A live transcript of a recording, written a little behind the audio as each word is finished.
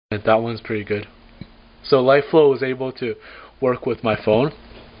That one's pretty good. So LightFlow was able to work with my phone,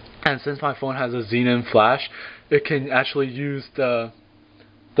 and since my phone has a xenon flash, it can actually use the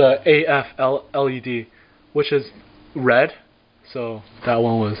AF LED, which is red. So that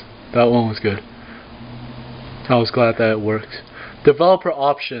one was good. I was glad that it worked. Developer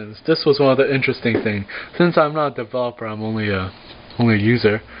options. This was one of the interesting things. Since I'm not a developer, I'm only a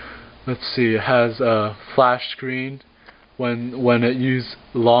user. Let's see. It has a flash screen when it uses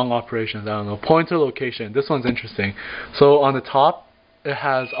long operations. I don't know. Pointer location. This one's interesting. So on the top, it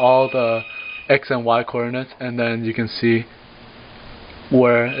has all the X and Y coordinates, and then you can see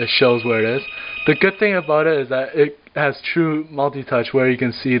where it shows where it is. The good thing about it is that it has true multi-touch, where you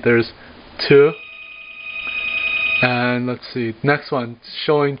can see there's 2. And let's see, next one,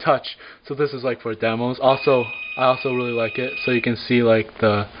 showing touch. So this is like for demos. I also really like it. So you can see like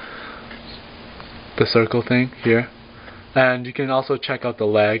the circle thing here, and you can also check out the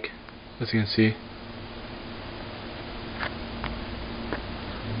lag, as you can see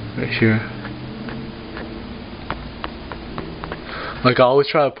right here. Like I always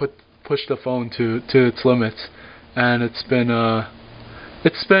try to push the phone to its limits, and it's been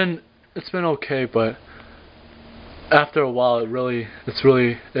okay, but after a while it really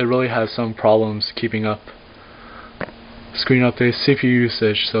has some problems keeping up. Screen update, CPU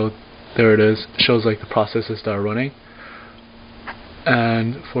usage, so there it is. It shows like the processes that are running,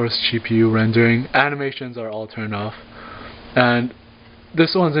 and forced GPU rendering. Animations are all turned off, and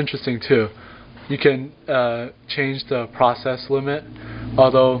this one's interesting too. You can change the process limit,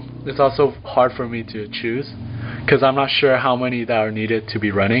 although it's also hard for me to choose because I'm not sure how many that are needed to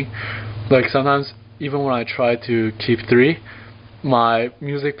be running. Like sometimes even when I try to keep 3, my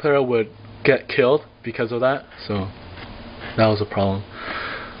music player would get killed because of that, so that was a problem.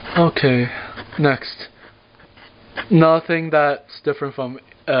 Okay, next. Another thing that's different from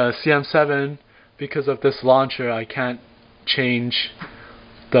CM7, because of this launcher I can't change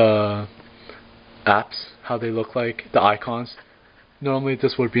the apps, how they look like, the icons. Normally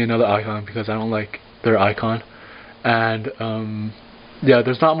this would be another icon because I don't like their icon. And yeah,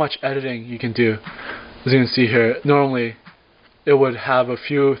 there's not much editing you can do. As you can see here, normally it would have a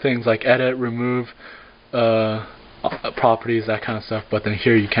few things like edit, remove, properties, that kind of stuff, but then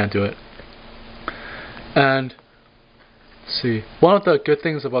here you can't do it. And let's see, one of the good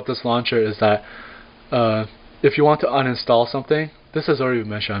things about this launcher is that if you want to uninstall something, this has already been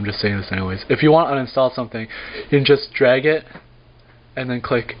mentioned, I'm just saying this anyways. If you want to uninstall something, you can just drag it and then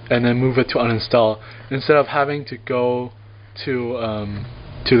click and then move it to uninstall, instead of having to go to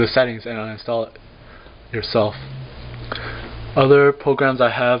the settings and uninstall it yourself. Other programs I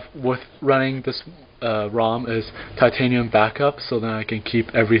have with running this ROM is Titanium Backup, so then I can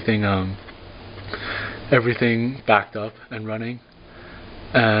keep everything backed up and running.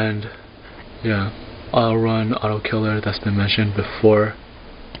 And yeah, I'll run Auto Killer, that's been mentioned before.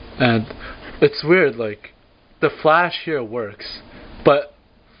 And it's weird, like the flash here works, but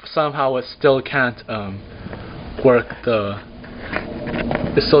somehow it still can't work the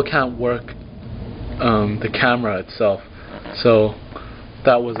camera itself. So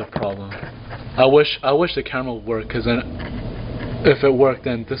that was a problem. I wish the camera would work, because then if it worked,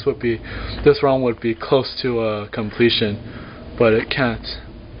 then this ROM would be close to completion, but it can't.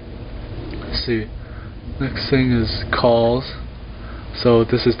 Let's see. Next thing is calls. So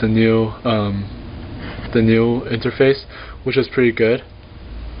this is the new interface, which is pretty good.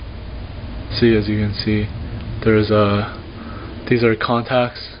 See, as you can see, there's these are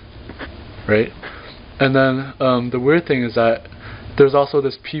contacts, right? And then the weird thing is that there's also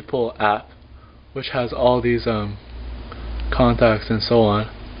this People app, which has all these contacts and so on.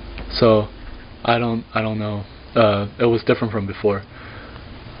 So I don't know. It was different from before.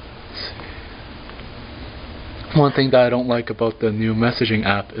 Let's see. One thing that I don't like about the new messaging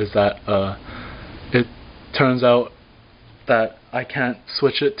app is that it turns out that I can't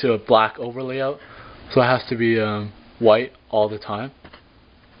switch it to a black overlay out, so it has to be white all the time.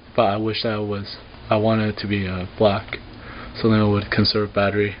 But I wish that I wanted it to be black, so then it would conserve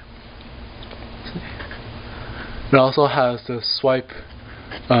battery. It also has the swipe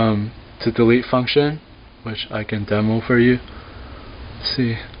to delete function, which I can demo for you. Let's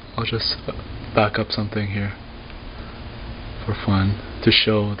see, I'll just back up something here for fun to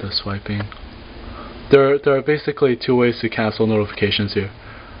show the swiping. There are basically 2 ways to cancel notifications here.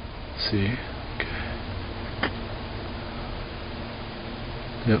 Let's see. Okay.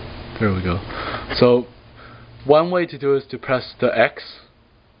 Yep, there we go. So one way to do it is to press the X,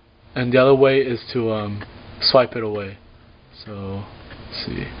 and the other way is to swipe it away. So let's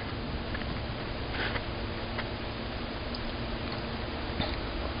see.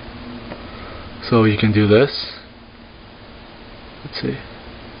 So you can do this. Let's see.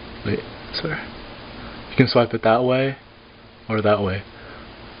 Wait, sorry. You can swipe it that way or that way.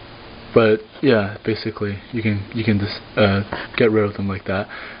 But yeah, basically you can just get rid of them like that.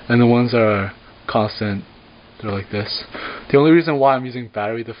 And the ones that are constant, they're like this. The only reason why I'm using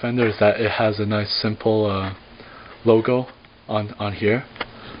Battery Defender is that it has a nice simple logo on here,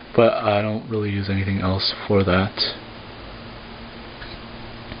 but I don't really use anything else for that.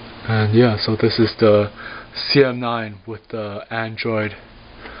 And yeah, so this is the CM9 with the Android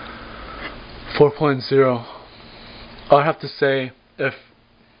 4.0. I'll have to say, if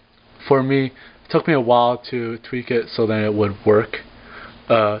for me, it took me a while to tweak it so that it would work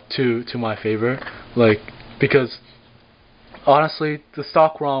to my favor. Like, because honestly, the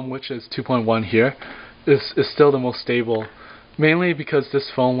stock ROM, which is 2.1 here, is still the most stable. Mainly because this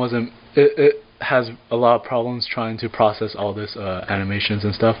phone wasn't. It has a lot of problems trying to process all this animations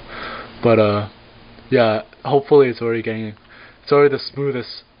and stuff. But yeah, hopefully it's already the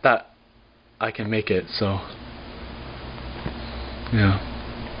smoothest that I can make it. So yeah.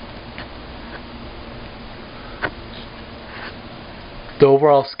 The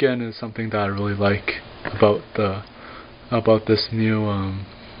overall skin is something that I really like about this new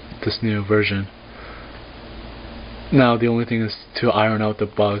version. Now the only thing is to iron out the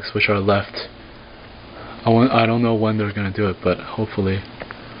bugs which are left. I don't know when they're gonna do it, but hopefully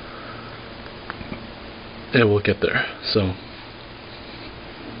it will get there. So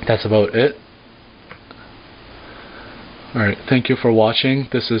that's about it. Alright, thank you for watching.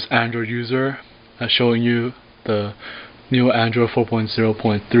 This is Android User showing you the new Android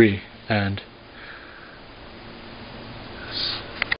 4.0.3, and